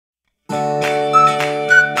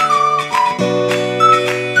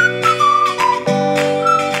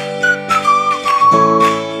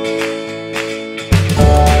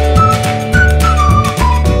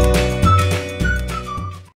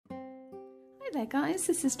there guys,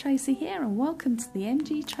 this is Tracy here and welcome to the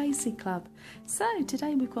MGTracey Club. So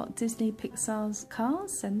today we've got Disney Pixar's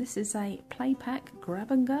Cars and this is a play pack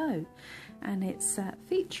grab and go, and it's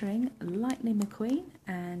featuring Lightning McQueen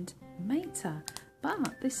and Mater.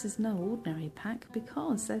 But this is no ordinary pack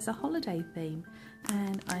because there's a holiday theme,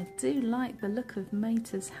 and I do like the look of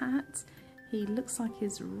Mater's hat. He looks like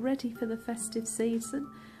he's ready for the festive season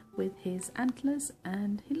with his antlers,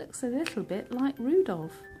 and he looks a little bit like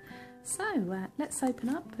Rudolph. So let's open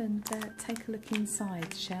up and take a look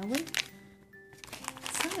inside, shall we?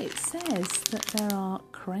 So it says that there are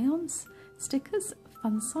crayons, stickers,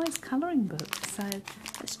 fun-size colouring book. So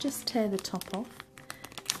let's just tear the top off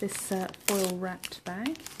this foil wrapped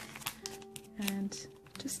bag, and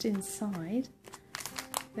just inside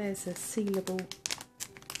there's a sealable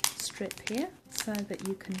strip here so that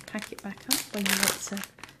you can pack it back up when you want to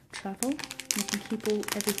travel. You can keep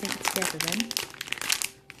everything together then.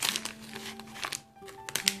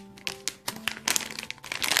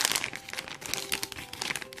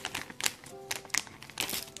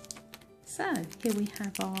 So here we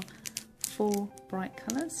have our 4 bright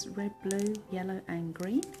colours, red, blue, yellow and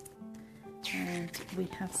green, and we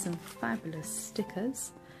have some fabulous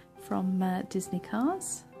stickers from Disney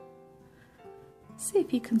Cars. See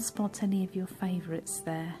if you can spot any of your favourites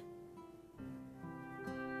there.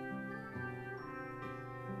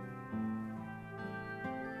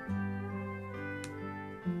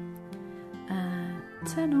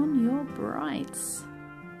 Turn on your brights.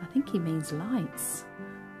 I think he means lights.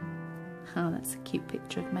 Oh, that's a cute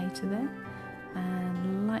picture of Mater there.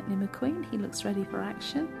 And Lightning McQueen, he looks ready for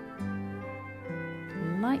action.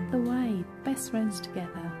 Light the way, best friends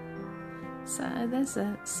together. So there's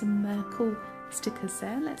some cool stickers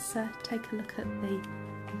there. Let's take a look at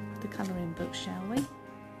the colouring book, shall we?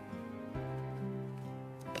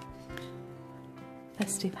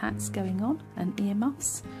 Festive hats going on and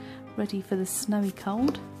earmuffs, ready for the snowy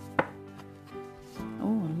cold.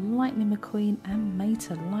 Oh, Lightning McQueen and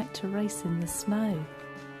Mater like to race in the snow.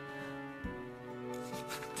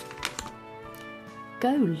 Go,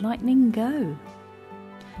 Lightning, go!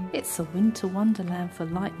 It's a winter wonderland for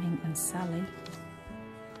Lightning and Sally.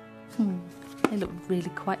 They look really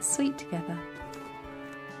quite sweet together.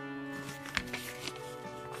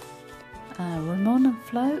 Ramon and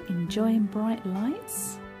Flo enjoying bright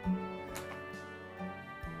lights.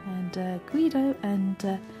 And Guido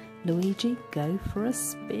and Luigi go for a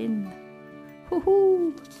spin.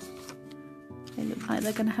 Woohoo! They look like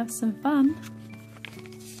they're going to have some fun.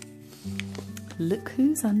 Look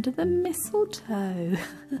who's under the mistletoe.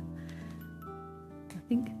 I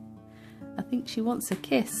think she wants a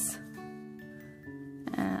kiss.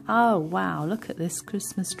 Oh wow, look at this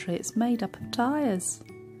Christmas tree. It's made up of tyres.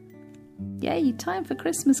 Yay, time for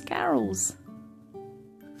Christmas carols.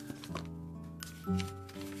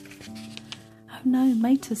 Oh no,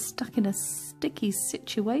 Mater's stuck in a sticky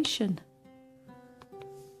situation.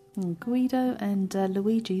 And Guido and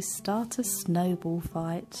Luigi start a snowball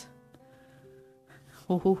fight.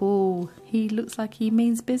 Oh, he looks like he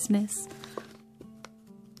means business.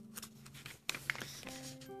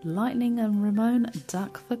 Lightning and Ramon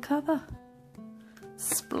duck for cover.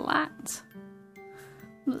 Splat!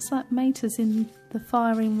 Looks like Mater's in the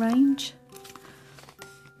firing range.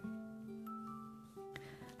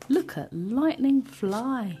 Look at Lightning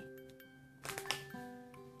fly.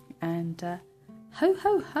 And ho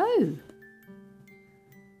ho ho!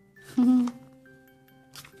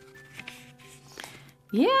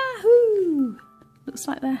 Yahoo! Looks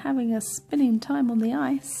like they're having a spinning time on the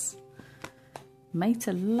ice.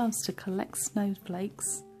 Mater loves to collect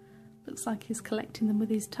snowflakes. Looks like he's collecting them with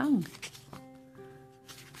his tongue.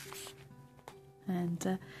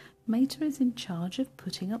 And Mater is in charge of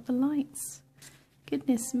putting up the lights.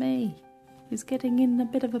 Goodness me, he's getting in a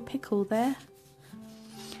bit of a pickle there.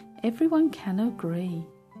 Everyone can agree,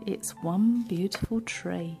 it's one beautiful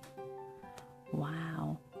tree.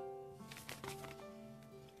 Wow.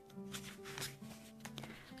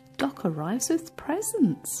 Doc arrives with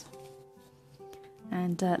presents.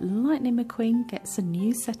 And Lightning McQueen gets a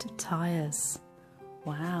new set of tyres.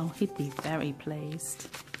 Wow, he'd be very pleased.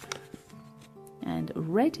 And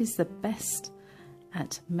Red is the best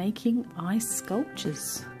at making ice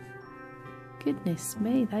sculptures. Goodness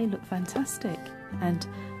me, they look fantastic. And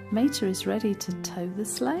Mater is ready to tow the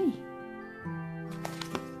sleigh.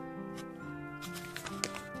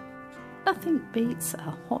 Nothing beats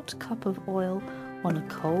a hot cup of oil on a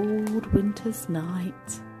cold winter's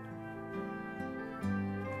night.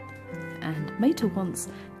 And Mater wants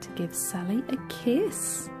to give Sally a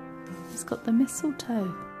kiss. He's got the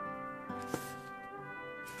mistletoe.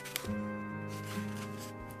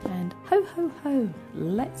 And Ho ho ho,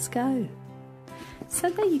 let's go. So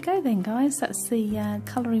there you go then guys, that's the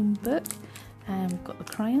colouring book, and we've got the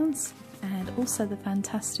crayons and also the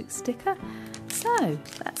fantastic sticker. So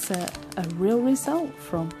that's a real result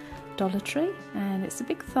from Dollar Tree, and it's a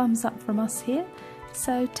big thumbs up from us here.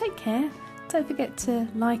 So take care, don't forget to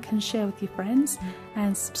like and share with your friends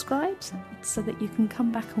and subscribe so that you can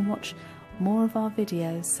come back and watch more of our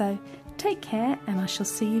videos. So take care, and I shall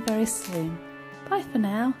see you very soon. Bye for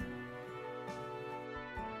now.